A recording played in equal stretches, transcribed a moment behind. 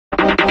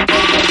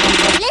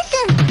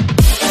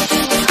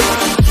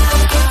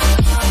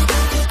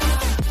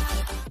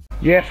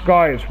Yes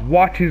guys,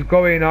 what is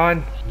going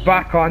on?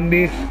 Back on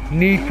this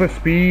Need for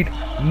Speed,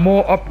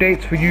 more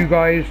updates for you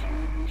guys.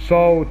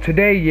 So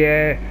today,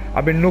 yeah,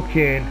 I've been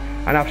looking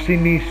and I've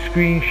seen these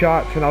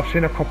screenshots and I've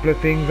seen a couple of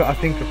things that I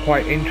think are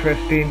quite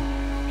interesting.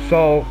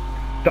 So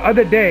the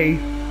other day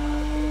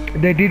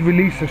they did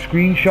release a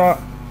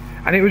screenshot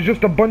and it was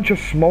just a bunch of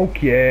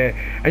smoke, yeah,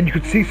 and you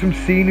could see some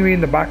scenery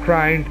in the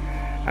background.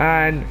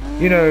 And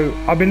you know,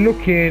 I've been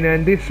looking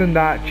and this and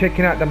that,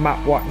 checking out the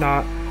map,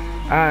 whatnot,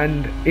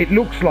 and it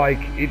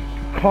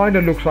kind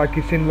of looks like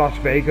it's in Las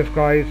Vegas,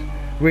 guys,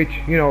 which,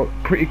 you know,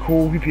 pretty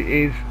cool if it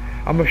is.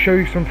 I'm gonna show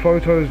you some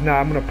photos now.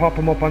 I'm gonna pop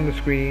them up on the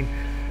screen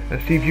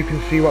and see if you can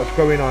see what's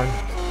going on.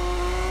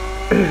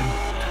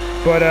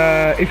 But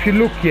if you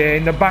look, yeah,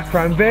 in the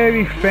background,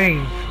 very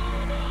faint,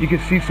 you can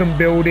see some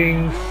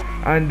buildings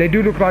and they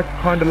do look like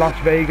kind of Las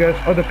Vegas.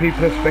 Other people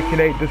have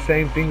speculated the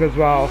same thing as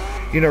well.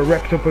 You know,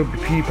 reputable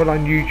people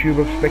on YouTube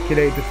have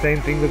speculated the same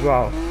thing as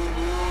well.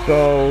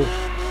 So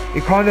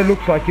it kind of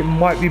looks like it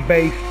might be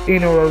based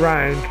in or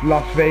around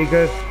Las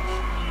Vegas.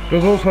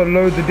 There's also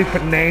loads of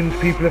different names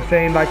people are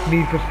saying, like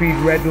Need for Speed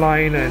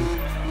Redline and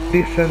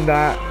this and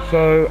that.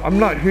 So I'm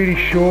not really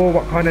sure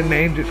what kind of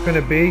names it's going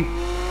to be,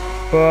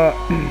 but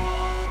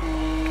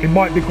it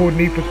might be called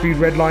Need for Speed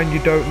Redline, you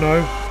don't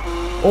know.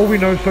 All we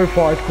know so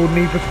far is called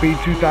Need for Speed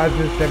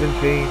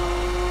 2017,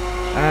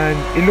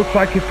 and it looks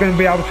like it's going to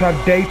be able to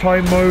have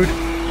daytime mode.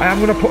 I am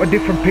going to put a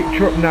different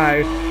picture up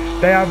now.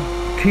 They have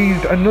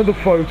teased another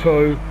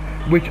photo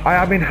which I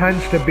have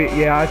enhanced a bit.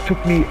 Yeah, it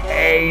took me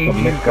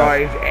ages,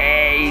 guys,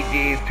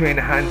 ages to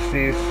enhance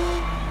this.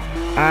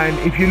 And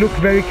if you look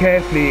very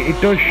carefully,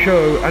 it does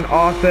show an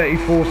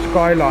R34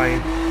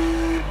 Skyline,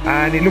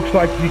 and it looks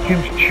like you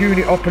can tune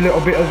it up a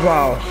little bit as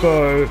well.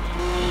 So,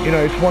 you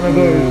know, it's one of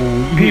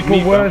those.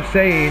 People were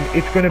saying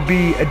it's going to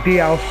be a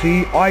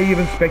DLC. I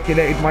even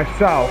speculated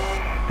myself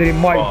that it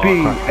might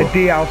be a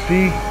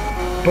DLC,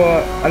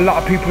 but a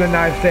lot of people are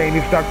now saying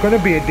it's not going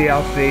to be a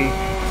DLC,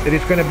 that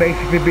it's going to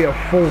basically be a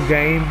full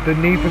game. The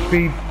Need for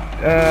Speed,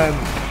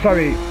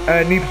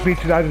 Need for Speed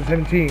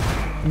 2017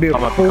 will be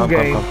a full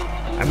game,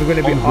 and we're going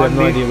to be on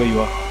no this. idea where you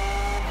are.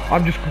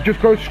 I'm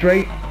just go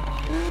straight.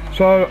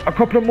 So a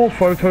couple of more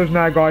photos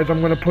now, guys,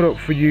 I'm going to put up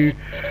for you,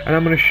 and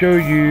I'm going to show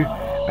you.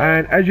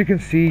 And as you can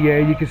see, yeah,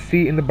 you can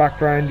see in the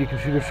background, you can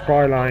see the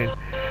skyline.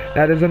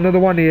 Now there's another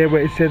one here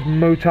where it says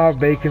motel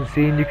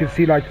vacancy, and you can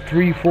see like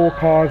 3-4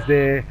 cars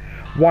there.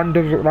 One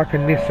does look like a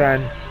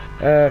Nissan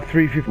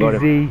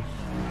 350Z.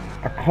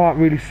 I can't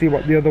really see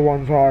what the other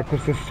ones are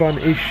because the sun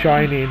is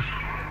shining,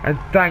 and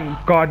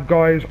thank God,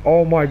 guys,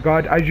 oh my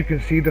God, as you can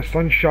see, the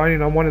sun's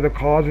shining on one of the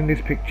cars in this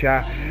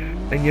picture.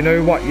 And you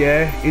know what,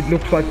 yeah, it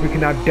looks like we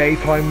can have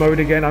daytime mode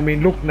again. I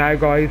mean, look now,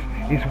 guys,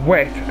 it's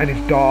wet and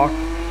it's dark.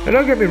 Now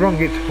don't get me wrong,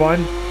 it's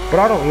fun, but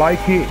I don't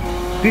like it.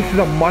 This is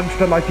a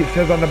monster, like it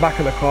says on the back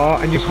of the car,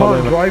 and you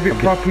can't drive it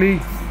properly.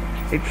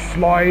 It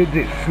slides,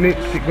 it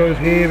slips, it goes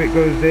here, it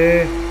goes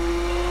there,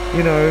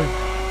 you know.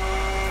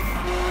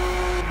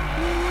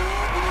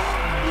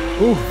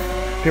 Ooh,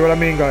 see what I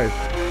mean, guys?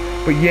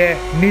 But yeah,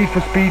 Need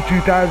for Speed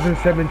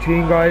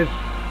 2017, guys.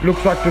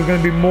 Looks like there's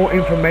going to be more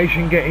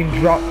information getting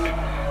dropped.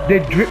 They're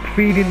drip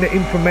feeding the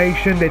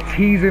information. They're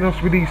teasing us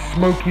with these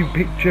smoky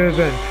pictures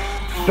and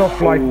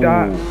stuff like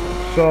that.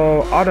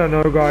 So I don't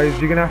know, guys.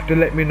 You're gonna have to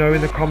let me know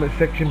in the comment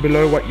section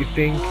below what you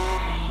think.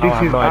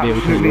 This is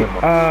absolutely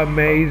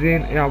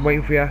amazing. Yeah, I'm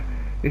waiting for you.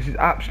 This is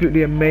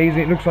absolutely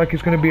amazing. It looks like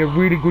it's going to be a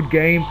really good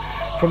game.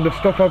 From the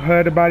stuff I've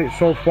heard about it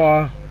so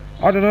far,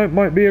 I don't know, it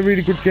might be a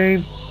really good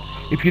game.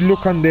 If you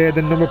look on there,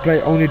 the number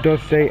plate only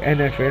does say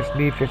NFS,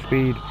 Need for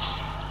Speed.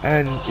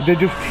 And they're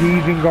just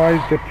teasing,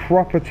 guys. They're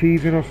proper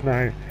teasing us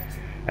now.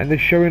 And they're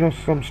showing us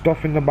some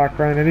stuff in the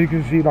background. And you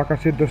can see, like I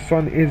said, the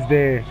sun is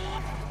there.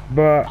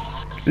 But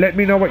let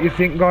me know what you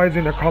think, guys,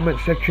 in the comment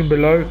section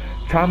below.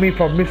 Tell me if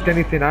I've missed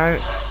anything out.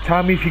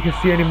 Tell me if you can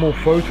see any more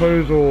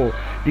photos or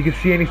you can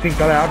see anything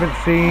that I haven't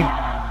seen,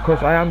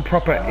 because I am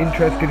proper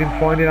interested in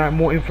finding out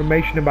more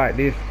information about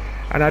this.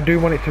 And I do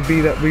want it to be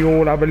that we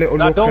all have a little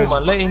look. Don't,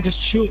 man, let him just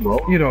shoot, bro.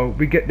 You know,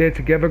 we get there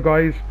together,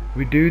 guys.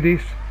 We do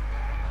this.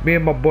 Me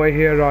and my boy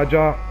here,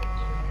 Raja.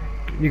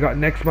 You got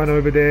next man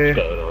over there.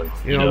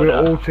 You know, we're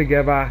all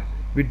together.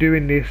 We're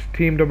doing this.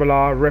 Team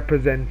RR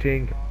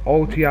representing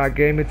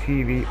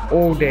OTRgamerTV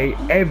all day,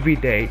 every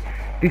day.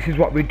 This is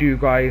what we do,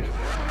 guys.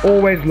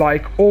 Always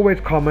like, always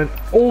comment,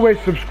 always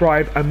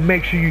subscribe, and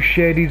make sure you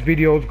share these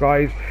videos,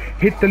 guys.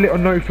 Hit the little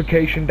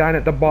notification down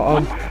at the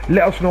bottom.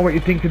 Let us know what you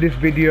think of this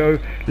video.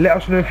 Let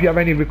us know if you have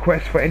any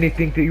requests for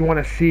anything that you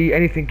want to see,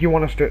 anything you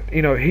want us to,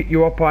 you know, hit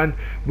you up on.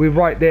 We're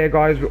right there,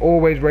 guys. We're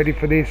always ready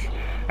for this.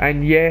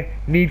 And yeah,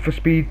 Need for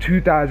Speed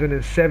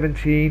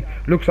 2017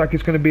 looks like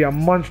it's going to be a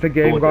monster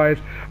game, guys.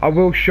 I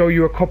will show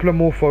you a couple of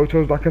more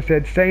photos, like I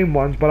said, same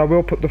ones, but I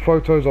will put the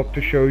photos up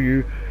to show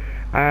you.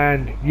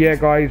 And yeah,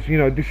 guys, you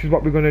know, this is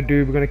what we're going to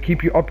do. We're going to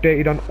keep you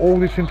updated on all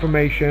this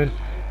information.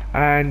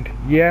 And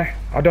yeah,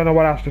 I don't know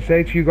what else to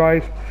say to you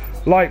guys.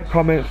 Like,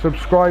 comment,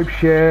 subscribe,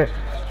 share.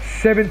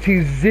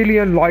 70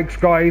 zillion likes,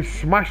 guys.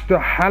 Smash the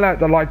hell out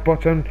the like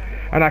button,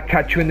 and I'll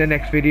catch you in the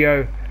next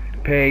video.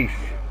 Peace.